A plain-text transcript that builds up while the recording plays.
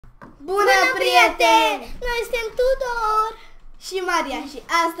Bună, prieteni! Noi suntem Tudor și Maria și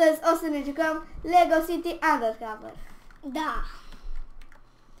astăzi o să ne jucăm Lego City Undercover. Da,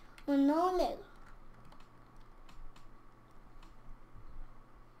 un nou Lego.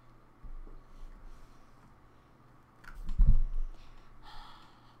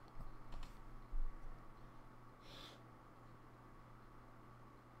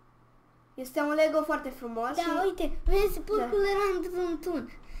 Este un Lego foarte frumos. Da, și... uite, vezi, porcul era într-un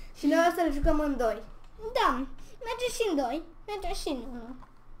tun. Și noi o să le jucăm în doi. Da, merge și în doi, merge și în unu.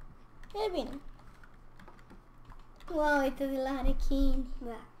 E bine. Wow, uite de la rechini.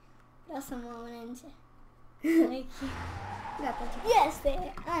 Da. Vreau să mă mănânce. Rechini. Gata.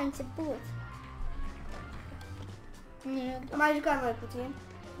 Este, a început. Am mai jucat mai puțin.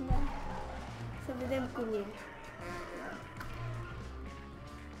 Da. Să vedem cum e.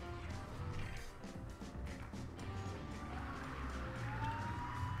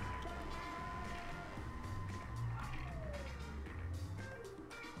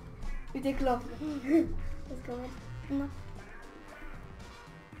 Uite clopul. Vezi că merge? Da.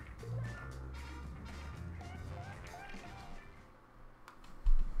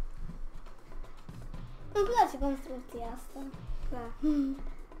 Îmi place construcția asta. Da.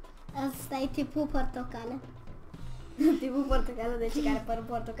 Asta e tipul portocale. Tipul portocală, deci care părul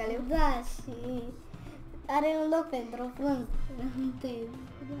portocaliu. Da, și are un loc pentru frunze.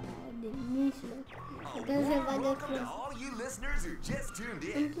 De mijloc. Că se bagă frunze. All you listeners who just tuned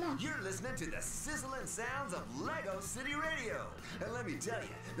in, you're listening to the sizzling sounds of Lego City Radio. And let me tell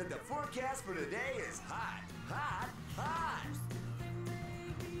you that the forecast for today is hot, hot, hot.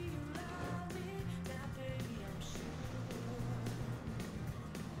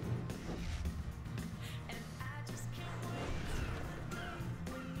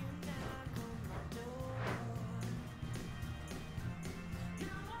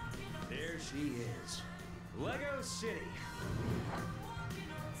 There she is, Lego City.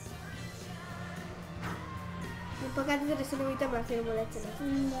 Din păcate trebuie să ne uităm la filmulețele.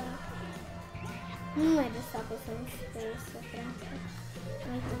 Da. Nu mai lăsa pe să nu știu să frate.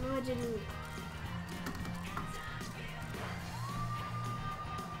 Uite, nu merge nimic.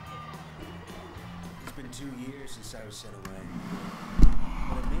 It's been 2 years since I was sent away,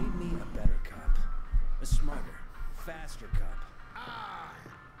 but it made me a better cop, a smarter, faster cop. Ah,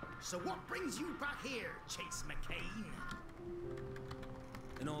 so what brings you back here, Chase McCain?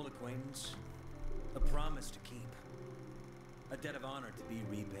 An old acquaintance, a promise to keep, a debt of honor to be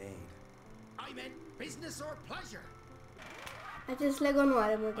repaid. I meant business or pleasure. Acest Lego nu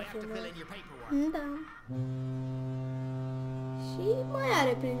are I multe have to fill filme. in your paperwork. Da. Și mai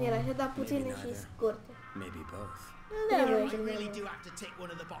are prin el așa, dar puține și scurte. Maybe both. Trebuie I să really ne do have to tick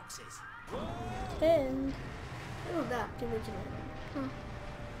one of the boxes. Nu, da, trebuie cine.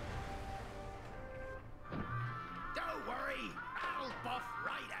 Don't worry, I'll buff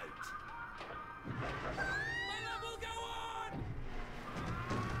right out. My love will go on!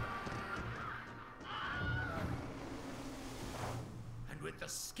 And with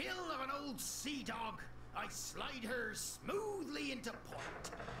the skill of an old sea dog, I slide her smoothly into port.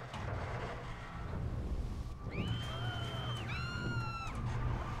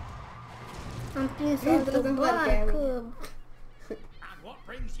 Am prins într-un barcă. And what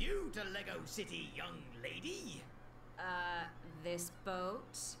brings you to Lego City, young lady? This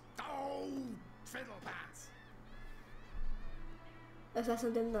boat? Oh, fiddlepants! Ăsta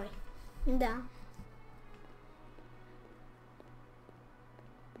suntem noi. Da.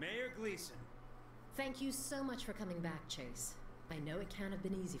 Mayor Gleason. Thank you so much for coming back, Chase. I know it can't have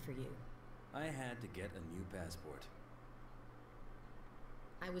been easy for you. I had to get a new passport.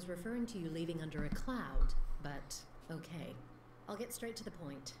 I was referring to you leaving under a cloud, but okay. I'll get straight to the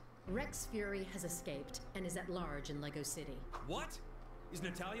point. Rex Fury has escaped and is at large in Lego City. What? Is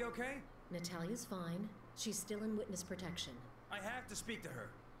Natalia okay? Natalia's fine. She's still in witness protection. I have to speak to her.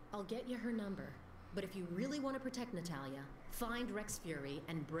 I'll get you her number. But if you really want to protect Natalia, find Rex Fury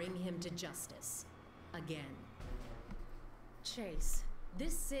and bring him to justice. Again. Chase,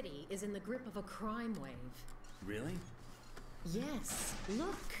 this city is in the grip of a crime wave. Really? Yes,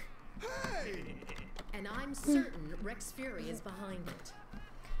 look. Hey! And I'm certain Rex Fury is behind it.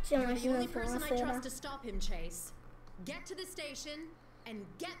 Ce You're the mașină only person frumoasă I era. trust to stop him, Chase. Get to the station and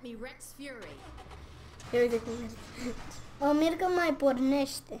get me Rex Fury. Ia uite cum merge. O merg mai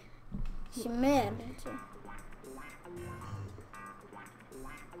pornește. Și merge.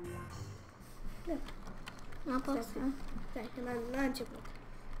 Apasă. Stai, că n-a început.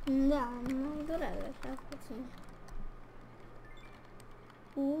 Da, mai durează așa puțin.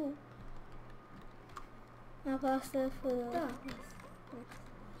 Apasă fără. Da.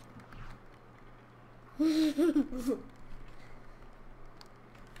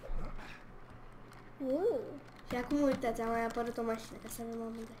 Și acum uitați, a mai apărut o mașină, ca să avem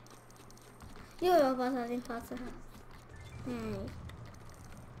amândoi. Eu l-am pasat din față.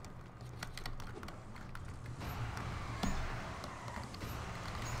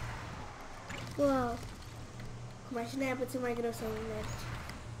 Wow. Cu mașina e puțin mai greu să mergi.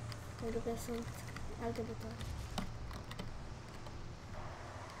 Pentru că sunt alte butoane.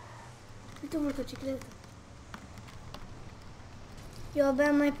 Uite o motocicletă. Eu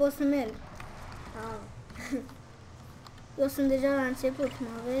abia mai pot să merg. Ah, Eu sunt deja la început, mă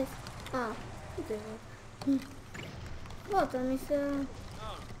vezi? uite. Gata, mi se...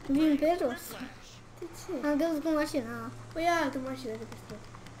 Vin pe jos. De ce? Am găsit cu mașina. Păi ia altă mașină de pe stradă.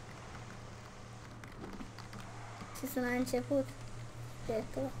 Și sunt la început. Pe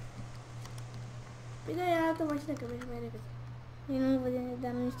tot. Păi da, ia altă mașină, că mergi mai repede. Eu nu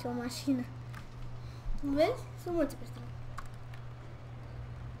vedeam nicio mașină. Vezi? Sunt mulți pe stradă.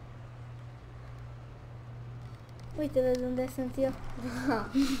 Uite, vezi unde sunt eu. Da.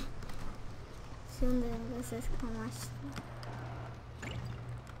 Și unde găsesc o mașină.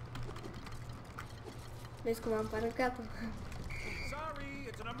 Vezi cum am parcat-o? Sorry,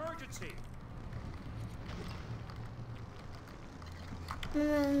 it's an emergency.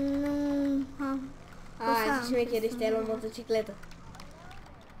 Nu am. Ce șmecher ești, ai luat motocicletă.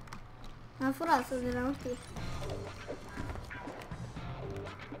 Am furat-o de la un pic.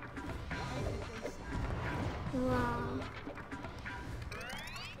 Wow.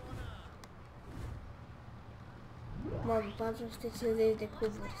 Mamă, 450 de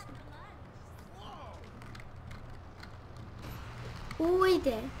cuburi.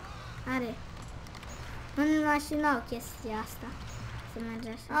 Uite, are. În mașină au chestia asta. Se merge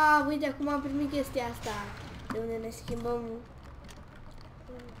așa. Uite, acum am primit chestia asta. De unde ne schimbăm.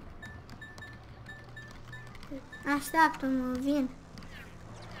 Așteaptă-mă, vin.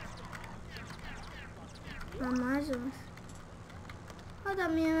 Am ajuns. Dar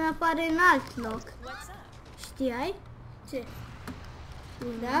mie mi-apare în alt loc. Știai? Ce?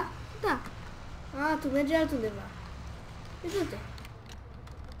 Da? Da. Tu mergi altundeva. Uite-te.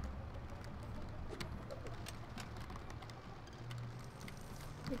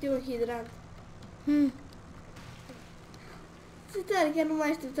 Uite un hidrant. Ce tare, chiar nu mai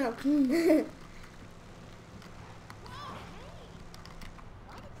așteptam.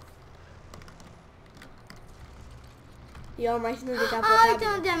 Eu am mașină de Uite capotabilă.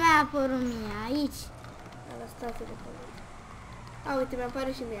 unde mi-a apărut mie, aici. La statul de pământ. Uite,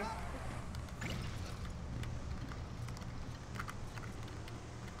 mi-apare și mie.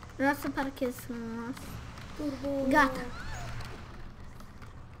 Vreau să parchez frumos. Turbo. Gata.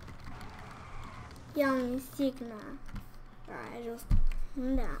 Iau insigna. E jos.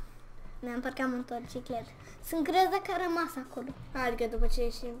 Da. Ne-am parcat motocicletă. Sunt creză că a rămas acolo. Adică după ce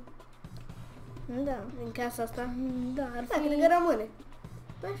ieșim Da. din casa asta. Da, ar Da, fi... cred că rămâne.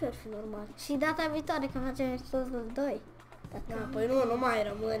 Păi așa ar fi normal. Și data viitoare când facem episodul 2. Da, păi nu mai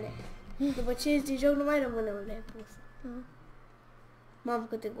rămâne. După ce ieși din joc, nu mai rămâne unde ai pus. Mamă,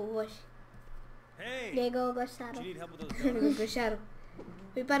 câte gogoși. Hey, De do gogoșarul. you need help with those donuts? Gogoșarul.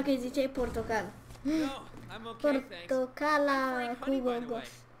 Păi parcă îi ziceai portocal. No, I'm okay, thanks. Portocala Frank cu Honey, by the way. gogoș.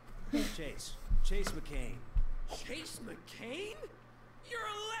 Chase McCain. Chase McCain? You're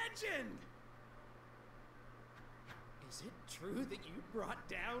a legend! Is it true that you brought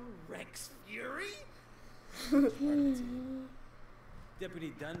down Rex Fury? Deputy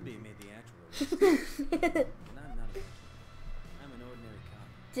Dunby made the actual arrest. And I'm not a legend. I'm an ordinary cop.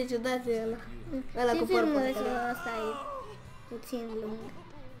 Ce ciudat e ăla. Ăla Și cu păr filmul portocal. ăsta e puțin lung.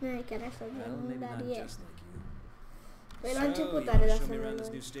 Nu e chiar așa de Well, lung, maybe dar not e. just like you. Păi la So, început you are wanna de show me asemenea around this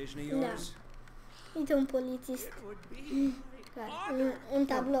lung. new station of Da. yours? Uite un polițist It would be Care? în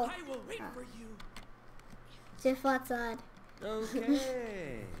tablou. I will wait for you. Ce față are.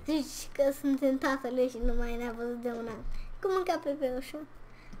 Okay. Zici că suntem tatălui și nu mai ne-a văzut de un an. Cum încape pe ușă?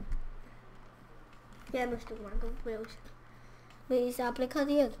 Chiar nu știu cum am găsit pe ușă. Păi s-a plecat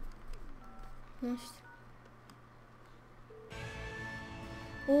el. Nu știu.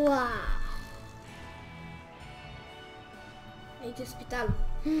 Wow! Aici e spitalul.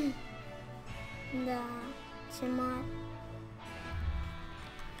 Da, ce mare.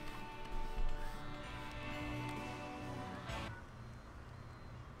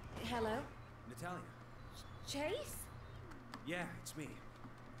 Hello? Natalia. Chase? Yeah, it's me.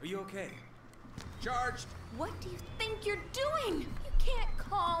 Are you okay? Charged. What do you think you're doing? You can't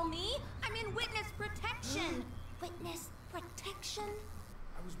call me. I'm in witness protection. Witness protection?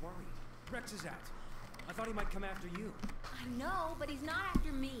 I was worried. Rex is out. I thought he might come after you. I know, but he's not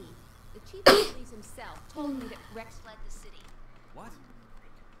after me. The chief of police himself told me that Rex fled the city. What?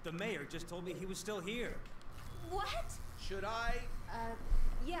 The mayor just told me he was still here. What? Should I?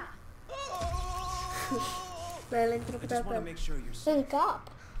 Yeah. L-a I electrocutat just want to pe make sure you're safe. În cap.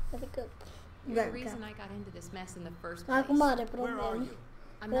 Adică, You're Da, the da. reason I got into this mess in the first place. acum are Where are probleme. you?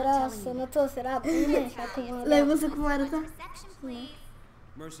 I'm not Era telling you. sănătos, era bine și acum L-ai văzut cum arăta? Section, please.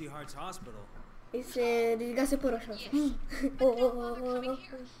 Mercy Heart's Hospital. Îi se ridicase părul așa. Oh, oh, oh, oh, oh.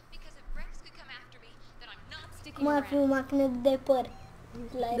 Because if Rex could come after me, then I'm not sticking Cum ar fi around. un magnet de păr.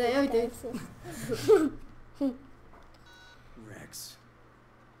 L-ai Da, ia ridicat uite. sus. Rex.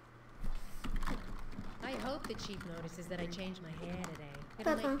 I hope the chief notices that I changed my hair today. I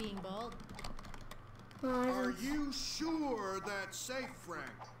Ta-ta. don't like being bald. Are you sure that's safe,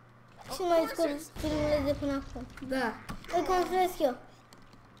 Frank? Și mai scurt filmele de până acum. Da. Îl construiesc eu.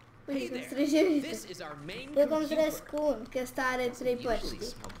 Uite, construiește. This is our main Eu construiesc cu un. Că ăsta are 3 părți, Usually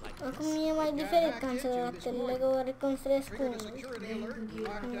știi? smoke like Acum e mai diferit ca în celelalte Lego, ori construiesc cu Triggered a unul. security alert and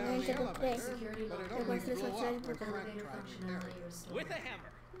locked down the Înainte cu 3. elevator, but it Eu only construiesc blew același up when buton. Frank tried to carry it. with a hammer.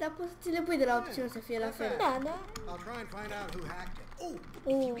 Dar poți să ți le pui de la opțiune să fie la fel. Da, da. I'll try and find out who hacked it. Oh,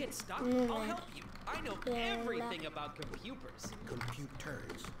 if you get stuck, I'll help you. I know everything about computers.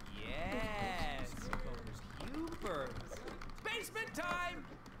 Computers. Yes, computers. Basement time.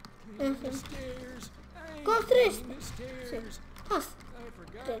 Stairs. Construiești. Stairs. Asta. I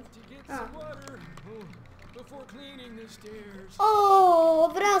forgot Cred. to get Ah. some water before cleaning the stairs. Oh,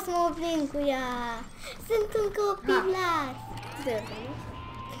 vreau să mă plin cu ea. Sunt un copil las. Te urcă, nu?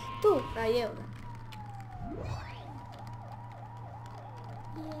 Tu. Da, eu, da.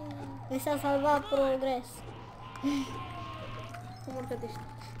 Mi s-a salvat progres. Cum urcă-te-și.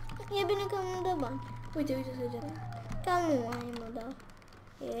 E bine că nu dă bani. Uite, uite săgeata. Ca nu mai mă dau.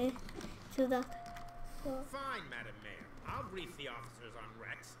 E ciudat. Fine, Madam Mayor. I'll brief the officers on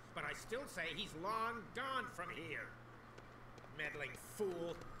Rex, but I still say he's long gone from here. Meddling fool,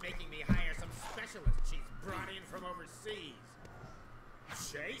 making me hire some specialist she's brought in from overseas.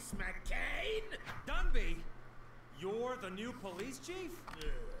 Chase McCain? Dunby, you're the new police chief?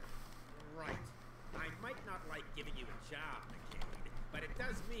 Right. I might not like giving you a job, McCain, but it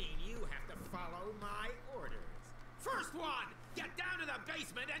does mean you have to follow my orders. First one, get down to the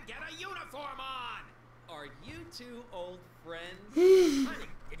basement and get a uniform on! Are you two old friends? Honey,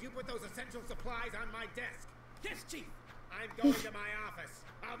 did you put those essential supplies on my desk? Yes, Chief. I'm going to my office.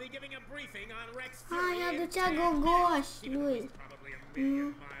 I'll be giving a briefing on Rex Hai, Fury in aducea 10 gogoș minutes, even though lui. he's probably a million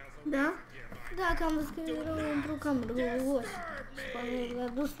miles away Da? from here by Da, că am văzut că era într-o cameră gogoș. Și pe l-a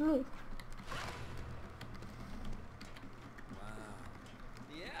dus lui.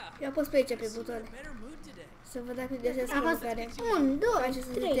 Yeah. Eu apăs pe aici, pe butoane. Better mood today. Să văd dacă găsesc Apăs unul care 1, 2, face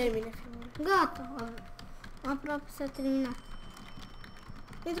să se 3. termine filmul. Gata. Aproape s-a terminat.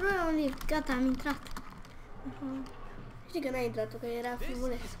 Intru la un lift. Gata, am intrat. Știi că n-ai intrat tu, că era This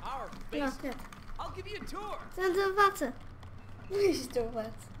filmuleț. is our Gata, basement. gata. I'll give you a tour. Sunt în față. Nu ești în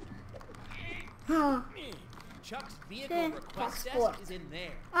față. Ah. Chuck's vehicle Okay. request Passport. desk is in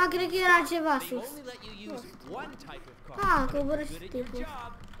there. A, cred că era ceva They sus. only let you use one type of car. Ah, But if coboră you're și good at your tipul.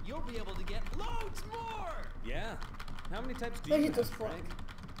 job, you'll be able to get loads more. Yeah. How many types do Păi you și tu have, sport. Frank?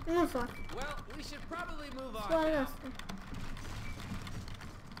 Nu fac. Well, we should probably move on Doar now. asta.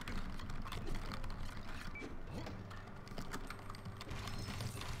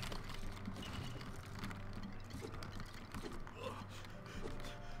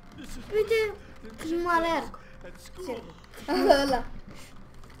 Uite cum alerg. Ăla.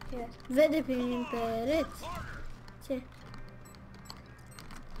 Vede prin pereți. Ce?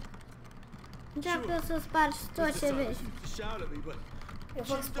 Încearcă să spargi tot ce vezi. Shout at me, but Eu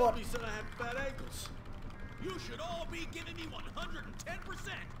fac sport. he said I had bad ankles. You should all be giving me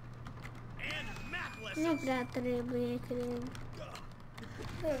 110%. And math Nu lessons. prea trebuie, cred.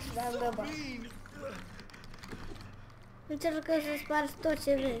 Nu știu, dar îmi dă bani. Încearcă să spargi tot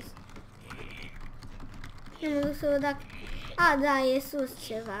ce vezi. Eu mă duc să văd dacă... A, da, e sus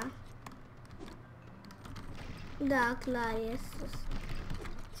ceva. Da, clar, e sus.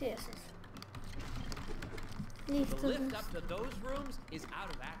 Ce e sus? The Liftul lift ăsta. up to those rooms is out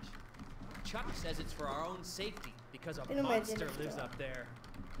of action. Chuck says it's for our own safety because a Eu nu merge monster liftul lives ăla. up there.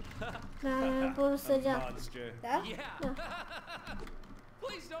 Da, mi-a părut săgeată. Monster. Da? Yeah.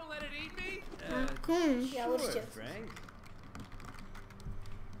 Please don't let it eat me. Acum, Ia urci Sure, ce. Frank.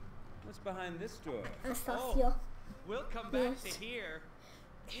 What's behind this door? asta sunt eu. We'll come back Yes. to here.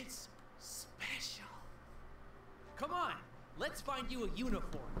 It's special. Come on, let's find you a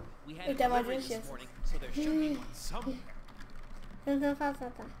uniform. We had Uite, a am delivery ajuns și this eu. morning, so there should be one somewhere. Sunt în fața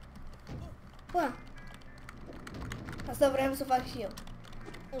ta. Bă, Asta vreau să fac și eu.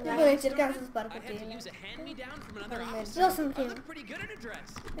 Nu voi încerca să spar I had to cutiile. use a hand-me-down from another Eu officer. sunt I primul. look pretty good in a dress.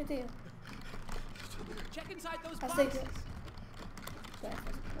 Uite eu. Check inside those Asta e boxes.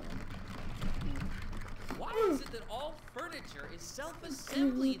 Why is it that all furniture is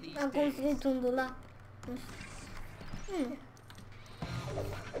self-assembly these Am days? construit un dulap.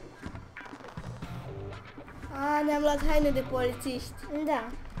 A, ne-am luat haine de polițiști. Da.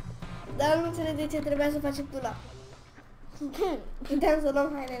 Dar nu înțeleg de ce trebuia să facem dulap. Puteam să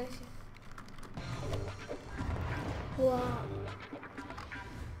luăm hainele și... Wow.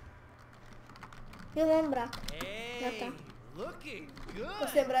 Eu mă îmbrac. Hey, looking O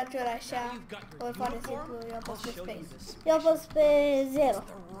să good. îmbraci ori așa, Now you've got your ori foarte uniform. simplu, eu am pus I'll pe show you space. this. Eu am fost pe 0.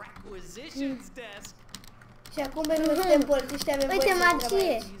 The requisitions desk. Și acum, pentru că suntem polițiști, avem Uite, voie să intrăm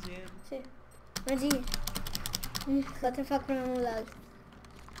magie. aici. He's in. Ce? Magie. Poate fac până mult lag.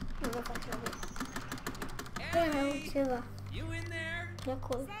 Nu mă fac ceva. Ellie, Ceva. you in there? De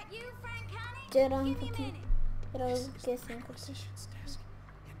acolo. Is that you, Frank Honey? Ce eram Give me a puțin. minute. Era o chestie în curte. Requisitions desk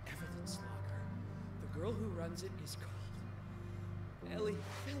in evidence locker. The girl who runs it is called Ellie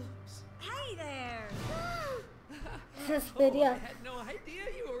Phillips. Hey there. S-a Oh, I speriat. had no idea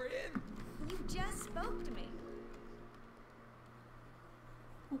you were in. You just spoke to me.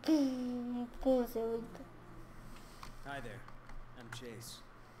 Cum se uită? Hi there. I'm Chase.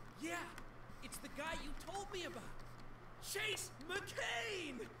 Yeah, it's the guy you told me about. Chase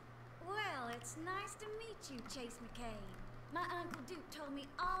McCain! Well, it's nice to meet you, Chase McCain. My Uncle Duke told me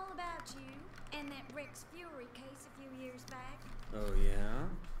all about you and that Rex Fury case a few years back. Oh, yeah?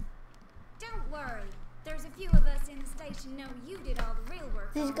 Don't worry. There's a few of us in the station know you did all the real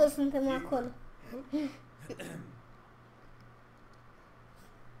work. Zici on că it. suntem acolo.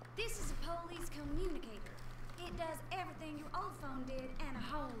 This is a police communicator. It does everything your old phone did and a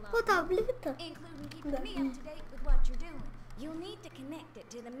whole lot O more, tabletă. including keeping me up to date with what you're doing. You'll need to connect it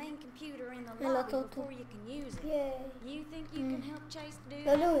to the main computer in the Hello, lobby Toto. before you can use it. Yay. You think you can help Chase do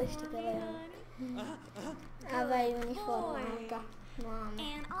Dar that nu for știu că me, era. honey? Aveai uniformă, da. Mamă.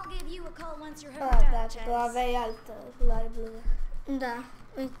 And I'll give you a call once you're Ah, hooked da, up, tu Chase. aveai altă culoare bluză. Da,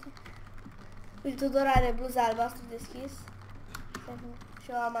 uite. Uite, Tudor are bluza albastru deschis. Și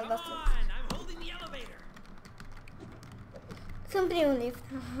eu am Come albastru. on, I'm holding the elevator. Sunt primul lift.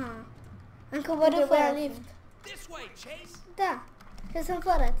 Aha. Am coborât fără lift. This way, Chase. Da. Și sunt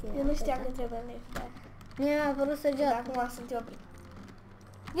fără tine. Eu nu știam că trebuie lift, dar Mi-a apărut dar săgeată. acum sunt eu prim.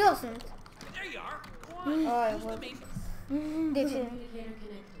 Eu sunt. There you are. Go on. Oh, Use the well. main. De ce? Communicator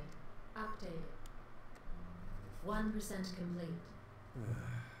connected. Updated. 1% complete.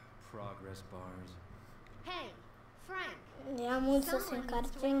 Progress bars. Hey, Frank. Era mult să se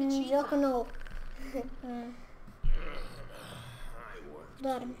încarce un joc nou.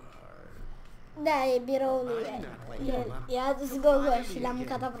 Doarme. Da, e biroul lui. I-a adus gogo și l-a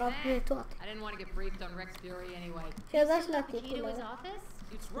mâncat aproape toate. I didn't want to get briefed on Rex Fury anyway. Și a dat și la Key to tipul his ăla. office?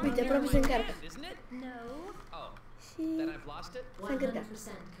 It's Uite, right here aproape in se my încarcă. hand, isn't it? No. Oh, Și... then I've lost it?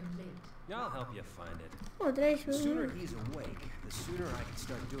 100% complete. I'll help you find it. O, treci The sooner un... he's awake, the sooner I can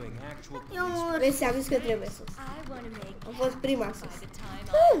start doing actual Eu police mor. Vezi, am zis că trebuie sus. I want to make Am fost prima By sus. the time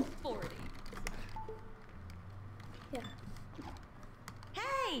Hmm. I'm 40.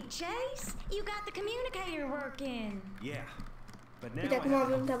 Hey, Chase, you got the communicator working. Yeah. But now Uite, I acum have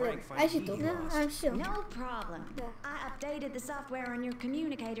avem to tablet. Frank find Ai și the tu. key Da, lost. am și eu. No problem. Yeah. I updated the software on your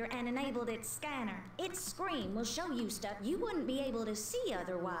communicator and enabled its scanner. Its screen will show you stuff you wouldn't be able to see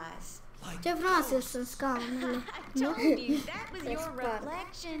otherwise. Ce frumoase sunt scaunele. I told you that was your Expert.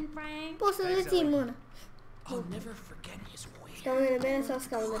 reflection, Frank. Poți să le ții în mână. I'll never forget his way. Scaunele mele sau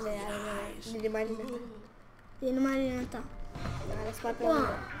scaunele ale mele? Din imaginea ta. Din imaginea ta. La spatele Wow.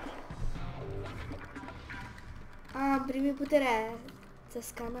 meu. Am primit puterea aia să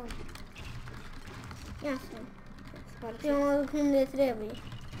scanăm. Ia să. Sparge. Eu mă duc unde trebuie.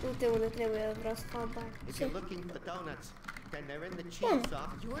 Uite unde trebuie, eu vreau să fac bani. If you're looking for donuts, then they're in the cheese shop.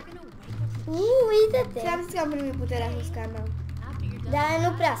 You're gonna wake up Uite-te. Ți-am zis că am primit puterea să scanăm. after you're done. Dar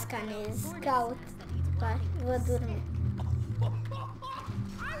nu prea scanez. Caut. Văd urme.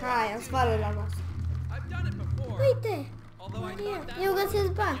 Hai, am spală la masă. I've done it before. Uite. Although I thought that Eu was găsesc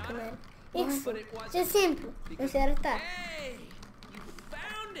a bani cu pinata. ele. X. But it wasn't. Ce simplu. Nu se arăta. Hey, you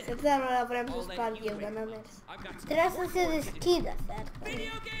found it. Sertarul ăla vreau să sparg eu, dar n-am mers. I've got some Trebuia să se deschidă. Se arăta.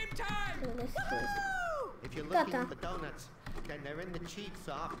 video game time. Să deschidă. If you're Gata. looking for donuts, then they're in the chief's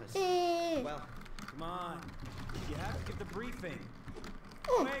office. Eee. Well, come on. You have to give the briefing.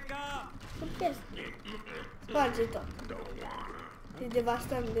 Oh. Wake up! Super. Sparge tot. Și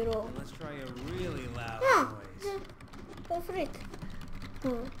devastăm biroul. And let's try a really loud Ah, noise. Ofrit.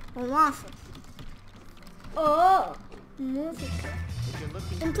 O masă. Oh! Muzică. If you're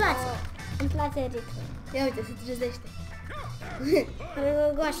looking Îmi place. Îmi place ritmul. Ia uite, se trezește. Are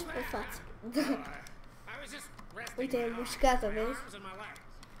o goașă pe față. Da. Uite, e mușcată, vezi?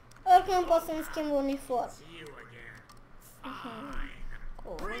 Oricum pot să-mi schimb uniform.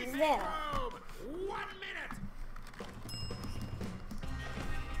 Cu zero.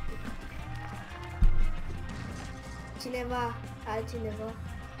 Cineva, altcineva.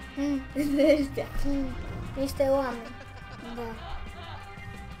 De ăștia. Niște oameni. Da.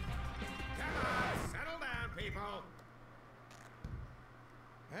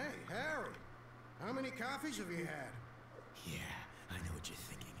 Hey, Harry. How many coffees have you had? Yeah, I know what you're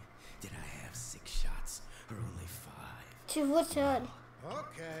thinking. Did I have 6 shots or only 5? Ce voce are?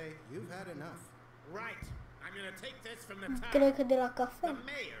 Okay, you've had enough. Right. I'm gonna take this from the top. Cred că de la The cafea.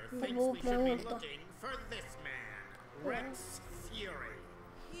 mayor Nu thinks beau we prea should be multă. looking for this man, Rex Fury.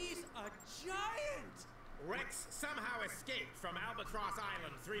 He's a giant! Rex somehow escaped from Albatross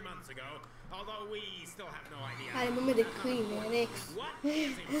Island 3 months ago, although we still have no idea. Are nume de câine, Rex. What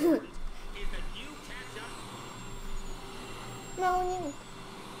is important is that you catch up. N-au nimic.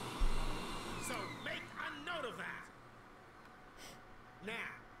 So make a note of that. Now,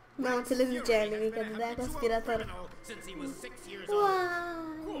 N-am înțeles nici aia nimic, de aia conspirator. since he was 6 years old.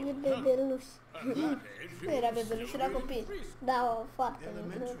 Uau, e bebeluș. Nu era bebeluș, era copil. Da, o, foarte mic.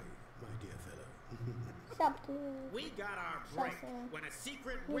 Elementary, my dear fellow. 7. We got our break when a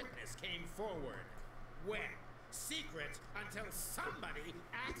secret witness came forward. When? Secret until somebody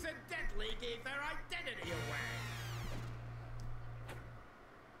accidentally gave their identity away.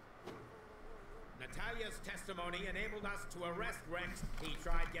 Natalia's testimony enabled us to arrest Rex. He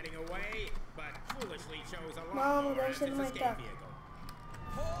tried getting away, but foolishly chose a lawnmower as his escape vehicle.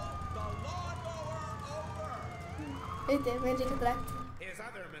 Uite, merge cu tractor. His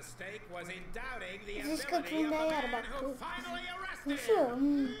other mistake was in doubting the Zici că ability of prindea the iarba man who cu... finally Nu arrested știu.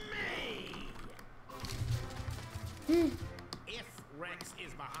 me. If Rex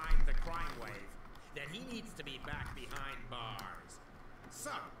is behind the crime wave, then he needs to be back behind bars.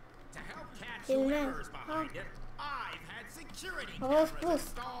 So, to help catch whoever's behind it, I've had security cameras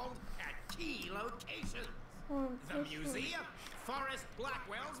installed at key locations. The museum, Forrest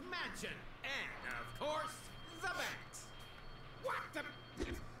Blackwell's mansion, and, of course, the banks. What the...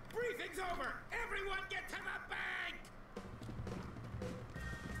 Briefing's over! Everyone get to the bank!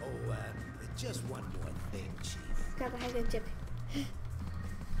 Oh, just one more thing, Chief. Gata, hai că începe.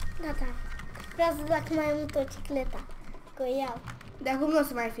 Gata. Vreau să fac mai motocicleta. Că o iau. De acum nu o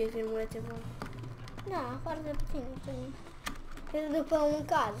să mai fie filmulețe bune. Da, foarte puțin. Cred după un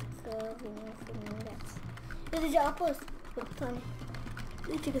caz că vine filmuleț. Eu deja apăs pe butoane.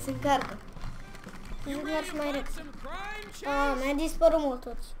 Zice că se încarcă. Și merg și mai repede. Mi-a dispărut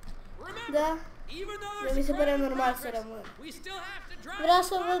motorul. Da? Mi se pare normal să rămână. Vreau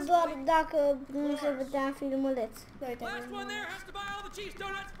să văd doar dacă nu se vedea în filmuleț. Da, uite, ia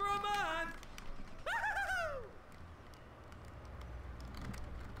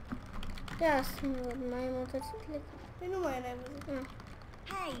să văd mai motocicleta. Păi nu mai ai văzut.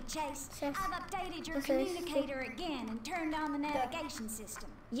 Hey, Chase, I've updated your communicator again and turned on the navigation system.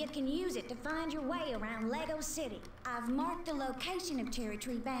 You can use it to find your way around Lego City. I've marked the location of Cherry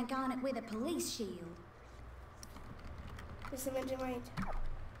Tree Bank on it with a police shield. Să mergem aici.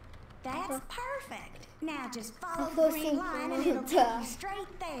 That's perfect. Now just follow the green line and it'll take you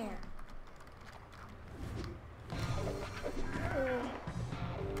straight there.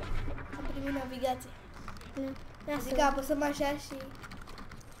 Am primit navigație. Zic că apăsăm așa și...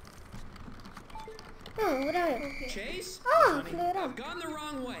 vreau eu. Chase? Honey, I've gone the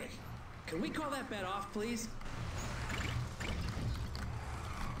wrong way. Can we call that bet off, please?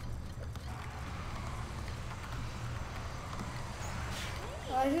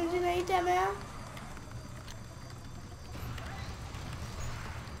 Ajungi înaintea mea?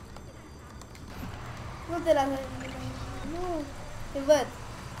 Nu te lasă. Nu. Te văd.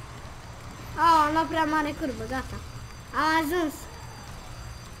 Am luat prea mare curbă, gata. Am ajuns.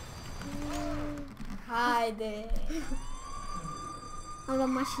 Haide. Am luat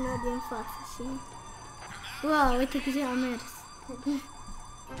mașina din față și... Wow, uite cât a mers.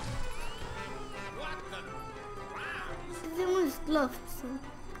 De mulți loft sunt.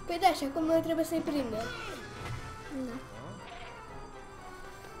 Păi da, și acum noi trebuie să-i prindem. Da.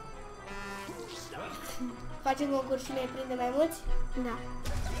 Facem concurs și ne prinde mai mulți? Da.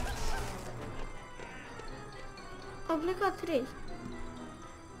 Au plecat 3.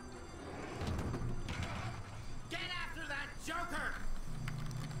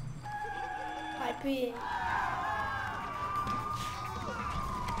 Hai pe ei.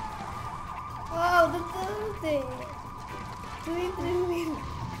 Wow, du-te! Tu intri în mine.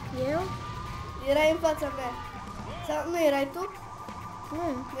 Eu? Erai în fața mea. Sau nu erai tu? Nu.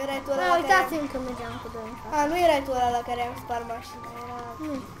 Nu erai tu ăla A, la care... uitați-mi că mergeam cu doi în față. A, nu erai tu ăla la care am spart mașina. Era...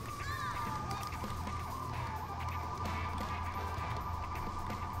 Nu.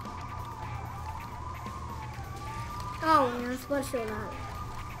 Au, mi-am spart și eu la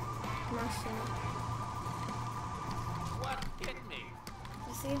mașină. What hit me?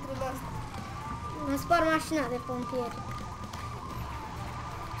 Și să intru în asta. Am spart mașina de pompieri.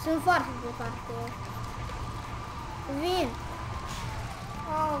 Sunt foarte departe. Vin.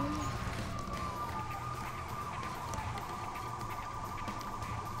 Au.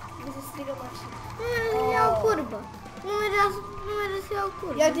 Mi se strigă mașina. Nu merge să iau curbă. Nu merge să iau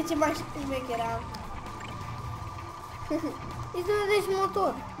curbă. Ia uite ce mașină șmecheră am. Este un deci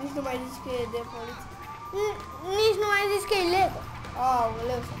motor. Nici nu mai zici că e de poliție. Nici nu mai zici că e Lego.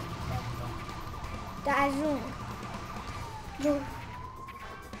 Aoleu. Te ajung. Nu.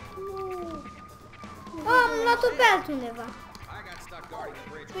 Am luat-o pe altundeva.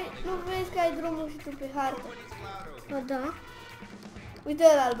 Păi, nu vezi că ai drumul și tu pe hartă? Bă, da. Uite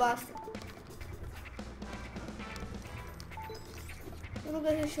ăla albastru. Nu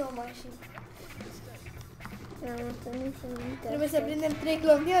găsesc și eu o mașină. Trebuie să prindem 3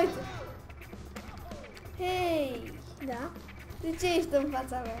 cloni. Ia uite. Hei. Da? De ce ești în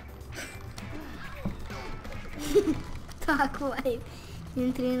fața mea? Da, acum ai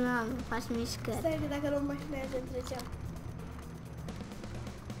intri în oameni, faci mișcări. Stai că dacă luăm mașina aia să treceam.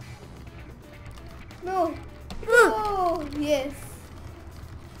 Nu! Oh, yes!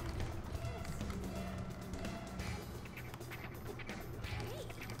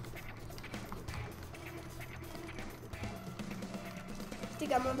 Știi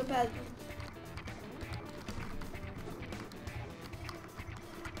că am luat-o pe altul.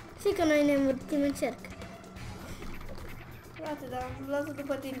 Știi că noi ne învârtim în cerc. Frate, dar am luat-o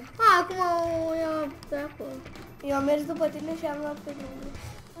după tine. Acum o iau pe acolo. Eu am mers după tine și am luat pe drumul.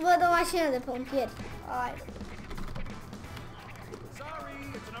 Văd o mașină de pompieri. Hai.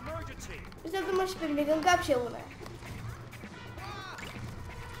 Uite-mă și pe mine, că încap și eu una.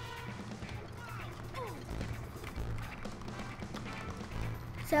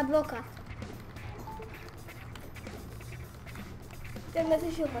 S-a blocat. Te-am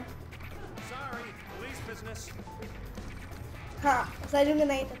găsit și eu, mă. Ha, o să ajung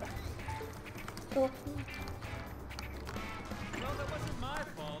înainte ta.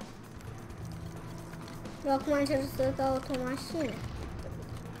 Eu acum încerc să caut o mașină.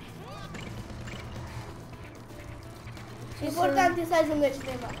 Important e să ajungă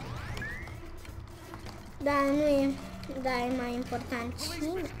cineva. Da, nu e. Da, e mai important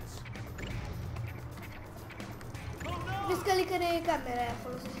cine. Vezi că licăre e camera aia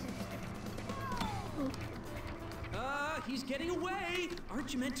acolo, să știi. He's getting away.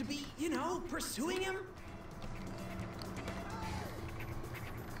 Aren't you meant to be, you know, pursuing him?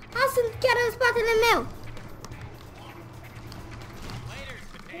 Sunt chiar în spatele meu.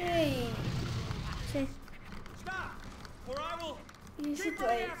 Hei, Ce? e și tu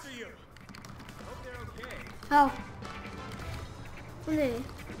aici. Au. Unde e?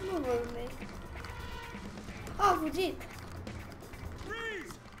 Nu văd unde e. A fugit.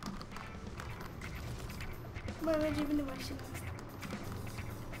 Mai merge bine mașina asta.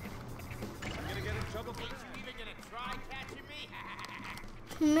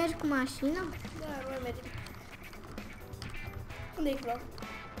 Mergi cu mașina? Da, mai merge. Unde-i Cloc?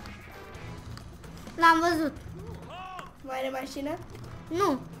 L-am văzut. Mai are mașină?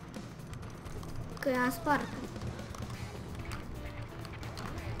 Nu. Că i-am spart.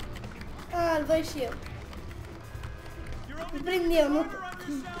 Îl văd și eu. Îl prind eu, nu tu.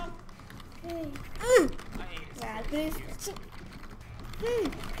 Hei. Da, îl prins.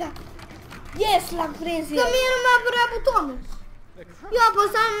 Da. Yes, l-am prins eu. Că mie nu mi-a apărat butonul. Eu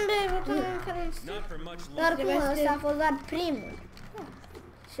apăsam de butonul care este. Dar cum ăsta a fost doar primul.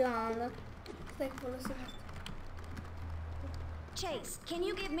 Și eu am dat. Stai că folosim asta. Chase, can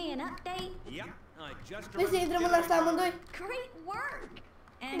you give me an update? Yep, I just Vrei să intrăm în asta amândoi? Great work!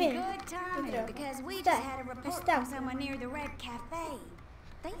 And Bine. good timing, because we Stai, just had a report așteaptă. from someone near the Red Cafe.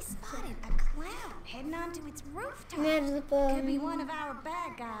 They spotted a cloud heading onto its rooftop. Mergi după... Could be one of our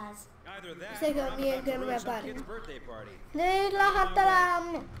bad guys. either that Stai că or I'm mie about încă to nu ruin some mi-apare. kid's birthday party. Deci la harta la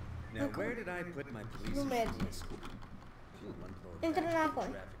mine. Now, where did I put my police? Nu merge. Intră înapoi.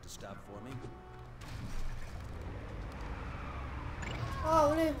 Traffic to stop for me.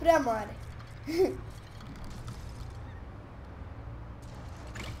 Aoleu, e prea mare.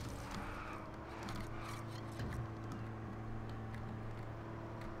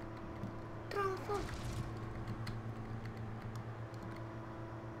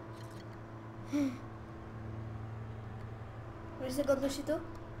 Vrei să conduci și tu?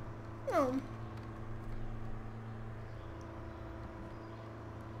 Nu.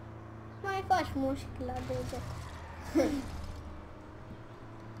 Mai faci mușchi la deget.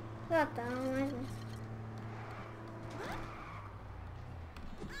 Gata, am ajuns.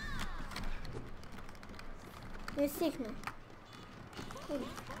 E signă.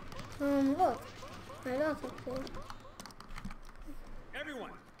 Am luat. Ai luat-o.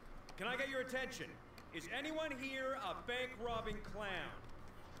 Everyone, can I get your attention? Is anyone here a bank robbing clown?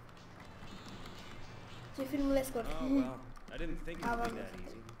 Ce filmule scurt. Oh, well, I didn't think it would be that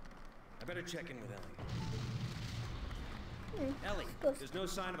easy. I better check in with Ellie. Ellie, there's no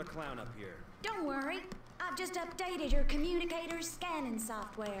sign of a clown up here. Don't worry. I've just updated your communicator scanning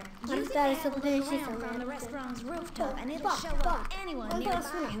software. Use it Asta to să putem look și să around from the mergem. restaurant's rooftop and it'll Fac, show up fac. anyone Am nearby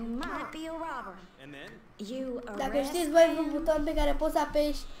sunat. who might be a robber. And then? You Dacă arrest știți voi un them. buton pe care poți să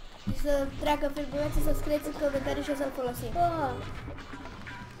apeși și să treacă filmulețe, să scrieți în comentarii și o să-l folosim.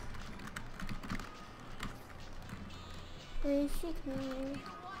 E signă.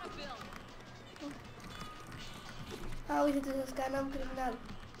 A, uite, să scanăm criminal.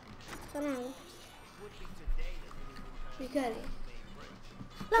 Scanăm. Pe care?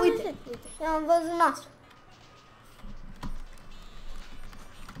 L-am Uite, văzut. uite. Am văzut nasul.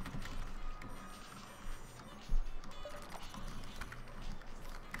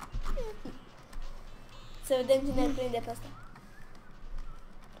 Să vedem cine îl prinde pe asta.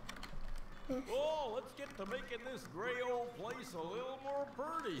 Oh, let's get to making this gray old place a little more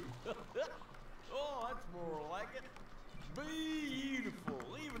pretty. Oh, that's more like it. Beautiful,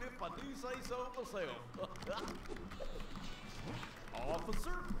 even if I do say so myself.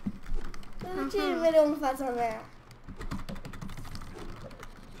 Officer? De ce e mereu în fața mea?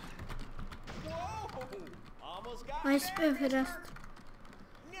 Whoa! Almost got Mai și pe fereastră.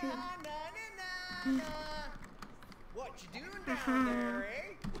 What you doing down there,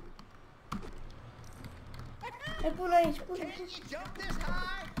 eh? Hai, pun aici, pun Can aici. you jump this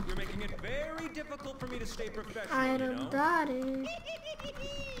high? You're making it very difficult for me to stay professional, Ai you know? răbdare.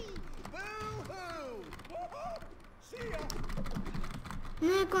 Boo-hoo! See ya! Nu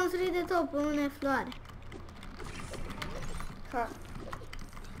e construit de tot, până nu e floare. Ha.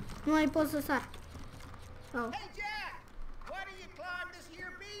 Nu mai pot să sar. Oh. Hey, Jack! Why do you climb this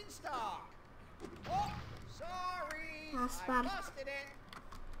here beanstalk? Oh, sorry! A I spart. busted it!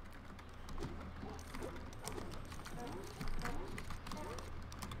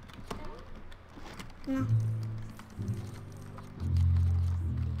 Nu.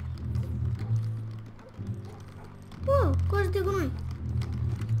 Coș de gunoi.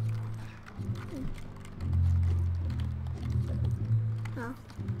 Da.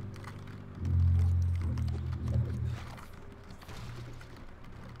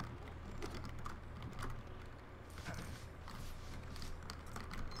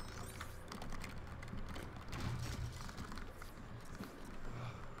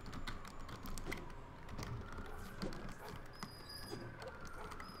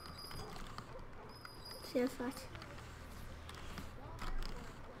 Ce faci?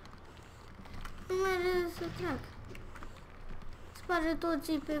 Nu mai are să trag. Sparge tot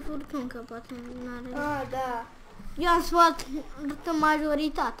ce pe furtun, că poate n-are. Ah, da. Eu am spart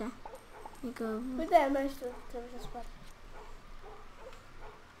majoritatea. Adică... Uite, aia mea și tu, trebuie să spart.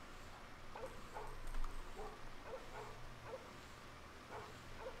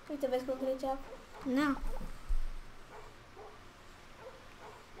 Uite, vezi cum trece apa? Da.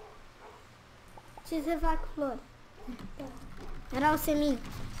 Ce se fac flori? Erau semini.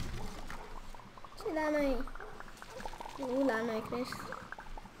 Și la noi. Nu la noi crești.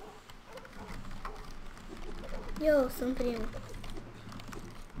 Eu sunt primul.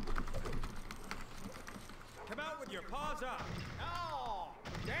 Come out with your paws up. Oh,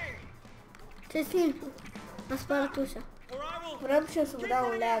 dang! Ce simplu. A spart ușa. Or I will Vreau și eu să vă keep dau un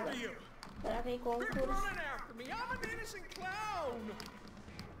running leagă. after you. Dar dacă e Quit concurs... running after me. I'm an innocent clown.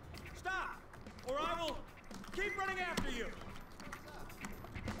 Stop, or I will keep running after you.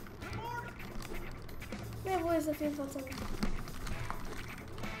 Good morning. Nu e voie să fie în fața mea.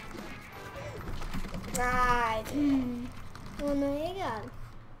 Haide. Unul egal.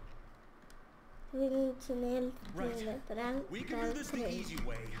 Mulțumesc. We can do this the easy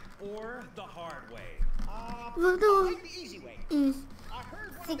way or the hard way. Vă dau Take the easy way. I heard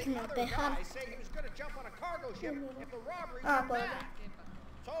one of the signal other pe har. guys say he was going to jump on a cargo ship if the robbery Ah, came acolo. back.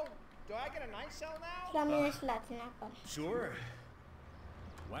 So, do I get a night cell now? La mine și la tine acolo. Sure.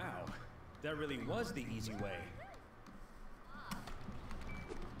 Wow, that really was the easy way.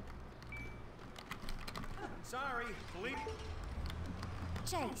 Sorry, police.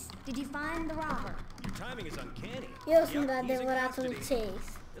 Chase, did you find the robber? Your timing is uncanny. Eu sunt Yep, he's in adevăratul custody. Chase.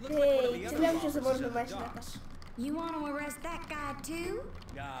 It looks like one of Hei, the ce other vreau și eu să robbers mor is pe in the mașina ta. docks. You want to arrest that guy too?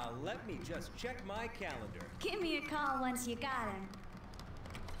 Let me just check my calendar. Give me a call once you got him.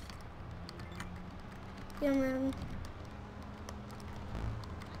 Eu merg.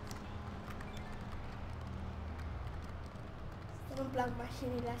 Nu-mi plac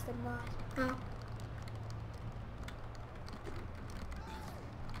mașinile astea mari. Ah.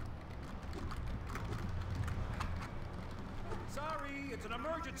 Sorry, it's an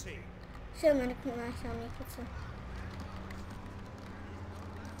emergency. Și eu merg cu așa micuță.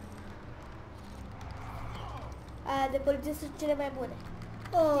 Aia de poliție sunt cele mai bune.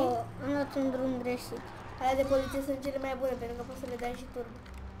 Oh, am luat un drum greșit. Aia de poliție sunt cele mai bune pentru că poți să le dai și turbo.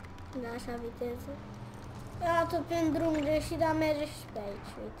 Da, așa viteză. Am luat-o pe un drum greșit, dar merge și pe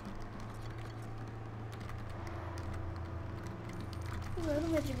aici, uite. Nu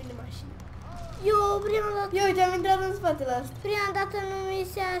merge bine mașina. Eu, prima dată... Ia uite, am intrat în spatele ăsta. Prima dată nu mi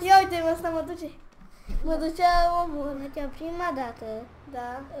se așa. Ia uite, ăsta mă duce. Mă ducea omul. Uite, prima dată,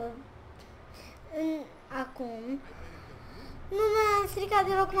 Da. acum, nu mi-a stricat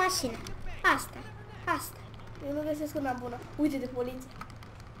deloc mașina. Asta. Eu nu găsesc una bună. Uite de poliție.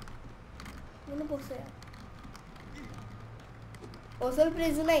 Eu nu pot să iau. O să-l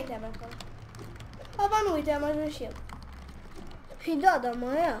prins înaintea mea acolo. Aba nu, uite, am ajuns și eu. Păi da, dar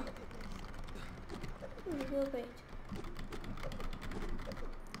mă ia. Eu pe aici.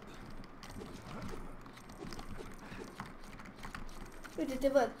 Uite, te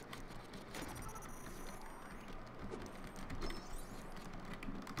văd.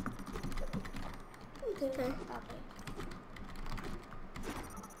 Uite, apă.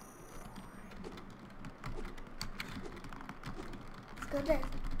 Scădea.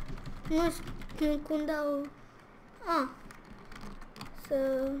 Nu știu cum dau...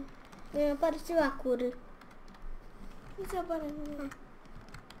 Să... Mi apare ceva cu R. Nu ți apare nimic.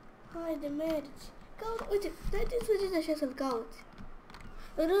 Haide, mergi. Caut, uite, dai-te sugit așa să-l cauți.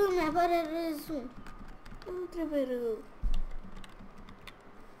 R, mi-apare rezum. Nu trebuie rău.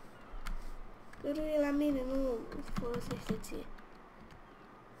 Că rău e la mine, nu îți folosește ție.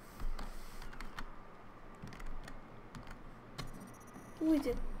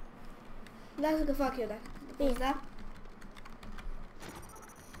 Uite. Lasă că fac eu dacă poți, da?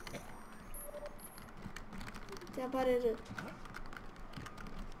 Ți apare R.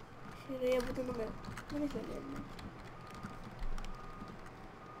 Și R e butonul meu. Nu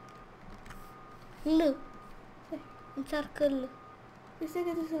mi-e L. Încearcă L. Este că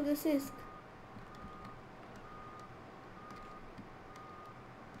trebuie să-l găsesc.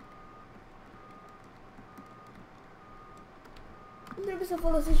 Nu trebuie să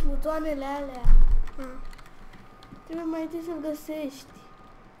folosești butoanele alea. Trebuie mai întâi să-l găsești.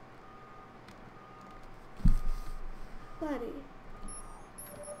 Care e?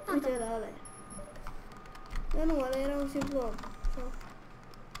 Uite ăla e. Dar nu, ăla era un simplu om.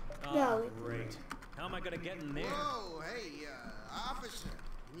 Da, uite. Great. How am I gonna get in there? Whoa, hey, officer,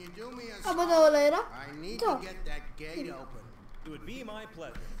 can you do me a Bă, da, ăla era? I need to get that gate open. It would be my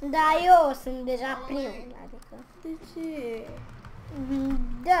pleasure. Da, eu sunt deja primul, adică... De ce?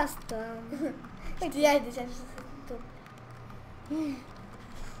 De asta... Știai de ce așa se întâmplă.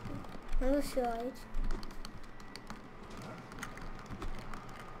 Mă duc și eu aici.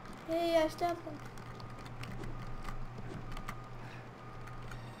 Hei, așteaptă.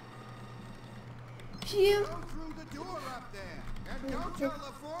 Și eu... Go through the door up there. And don't tell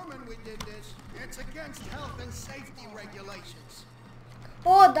the foreman we did this. It's against health and safety regulations.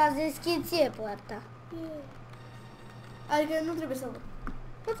 O, dar deschid ție poarta. Adică nu trebuie să văd.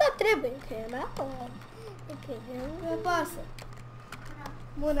 Nu da, trebuie, că e la... Ok, Mă pasă.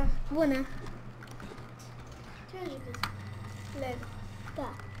 Bună. Bună. Ce ai jucat? Lego. Da.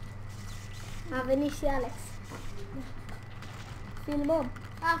 A venit și Alex. Filmăm.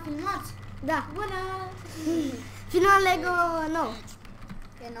 Filmați? Da. Bună. Filmăm Lego nou.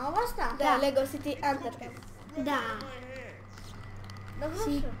 E nou asta? Da, Lego City Undercover. Da.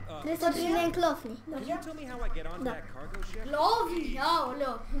 Și trebuie să prindem clofni. Can you tell me how I get onto that cargo ship? Lovi?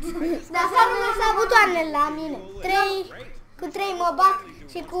 Aoleu. Dar s-ar lăsa butoanele la mine. Cu 3 mă bat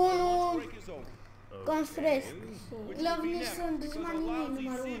și cu 1 construiesc. Glovnici sunt dușmanii mei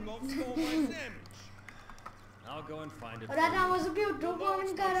numărul 1. I'll go and find it. Odată am văzut pe YouTube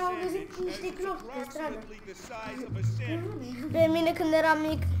oameni care au găsit niște clopi pe stradă. Pe mine când eram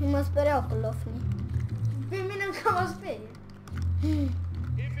mic mă spereau clofni. Pe mine încă mă sperie.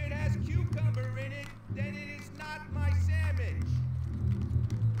 If it has cucumber in it, then it is not my sandwich.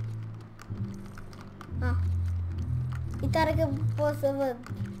 tare că pot să văd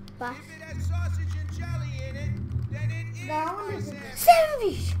pas. Da, unde sunt?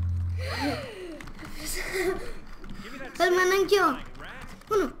 Sandwich! Îl mănânc eu.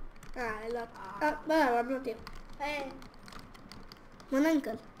 Unu. Ai luat. Bă, am luat eu.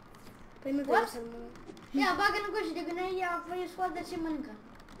 Mănâncă-l. Păi nu trebuie să-l mănânc. Ia, bagă în coș de gână, ia, fă-i scoate ce mănâncă.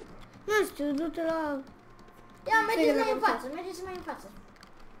 Nu știu, du-te la... Ia, mergeți mai în față, mergeți mai în față.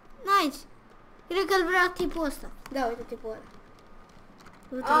 Aici. Cred că-l vrea tipul ăsta. Da, uite tipul ăla.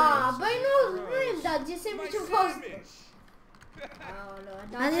 Băi, nu-i dat, e sandwich-ul vostru.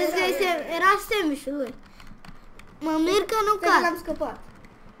 A zis că era sandwich-ul lui. Mă mir că nu cad. L-am scăpat.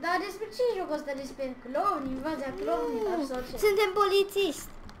 Dar despre ce e jocul ăsta? Despre cloni, invazia clonilor sau ce? Suntem polițiști.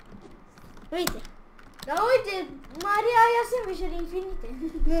 Uite. Dar uite, Maria ia sandwich-uri infinite.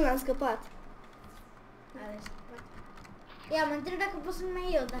 Nu l-am scăpat. Ia, mă întreb dacă pot să-mi mai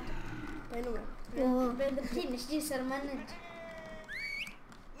iau data. Păi nu mai. Pentru tine, știi, să-l mănânci.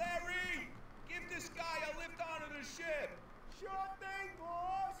 Larry, give this guy a lift onto the ship. Sure thing,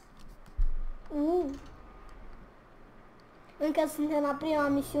 boss. Încă suntem la prima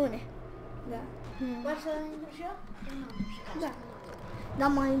misiune. Da. Poți să intru și eu? Da. Da,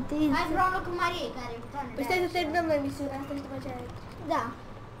 mai întâi... Hai vreau un loc cu Mariei, care e butoane. Păi stai să terminăm la emisiunea asta și după aceea... Da.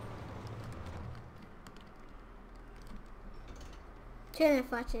 Ce ne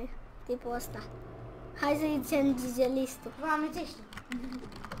face tipul ăsta? Hai să zicem digelistul. Vă amintește.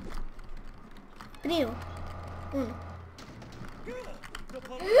 Primul. 1.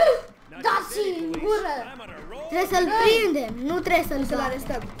 Dați în gură! Trebuie să-l prindem, nu trebuie să-l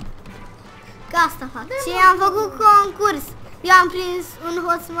arestăm. Că asta fac. Și am făcut concurs. Eu am prins un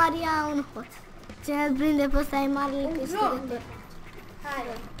hoț, Maria un hoț. Cine îl prinde pe ăsta e marele câștigător. Hai.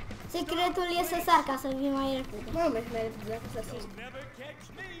 Secretul e să sar ca să vii mai repede. Nu mergi mai repede dacă să sus.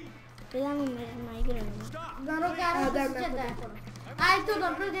 Păi da, nu mergi mai greu. Dar rog, arată ce dai acolo. Hai,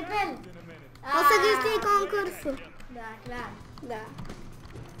 Tudor, prinde pe el. O să găsim concursul. Da, clar. Da.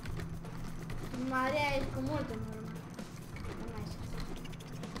 Maria e cu multe normal.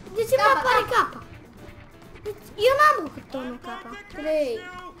 De ce mă apare capa? Eu n-am bucut tonul capa. 3.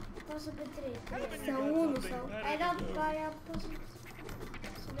 Poți să pe 3. Sau 1 sau... Ai dat după aia, poți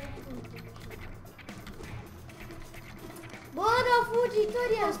să dai puncte. Bă, dar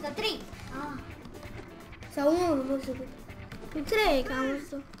fugitorii ăsta, 3. Sau 1, nu știu cât. Cu 3 că am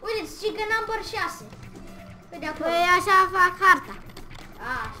văzut. Uite, știi că number 6. Uite acolo. Păi așa fac harta.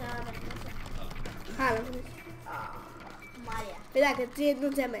 Așa fac. Hai, l-am prins. Maria. Păi dacă ție nu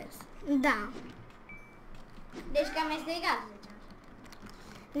ți-a mers. Da. Deci cam este egal, ziceam.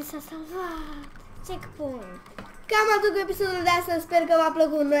 Mi s-a salvat. Checkpoint. Cam atât cu episodul de astăzi, sper că v-a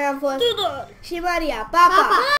plăcut. Noi am fost Tudor și Maria. Pa, pa!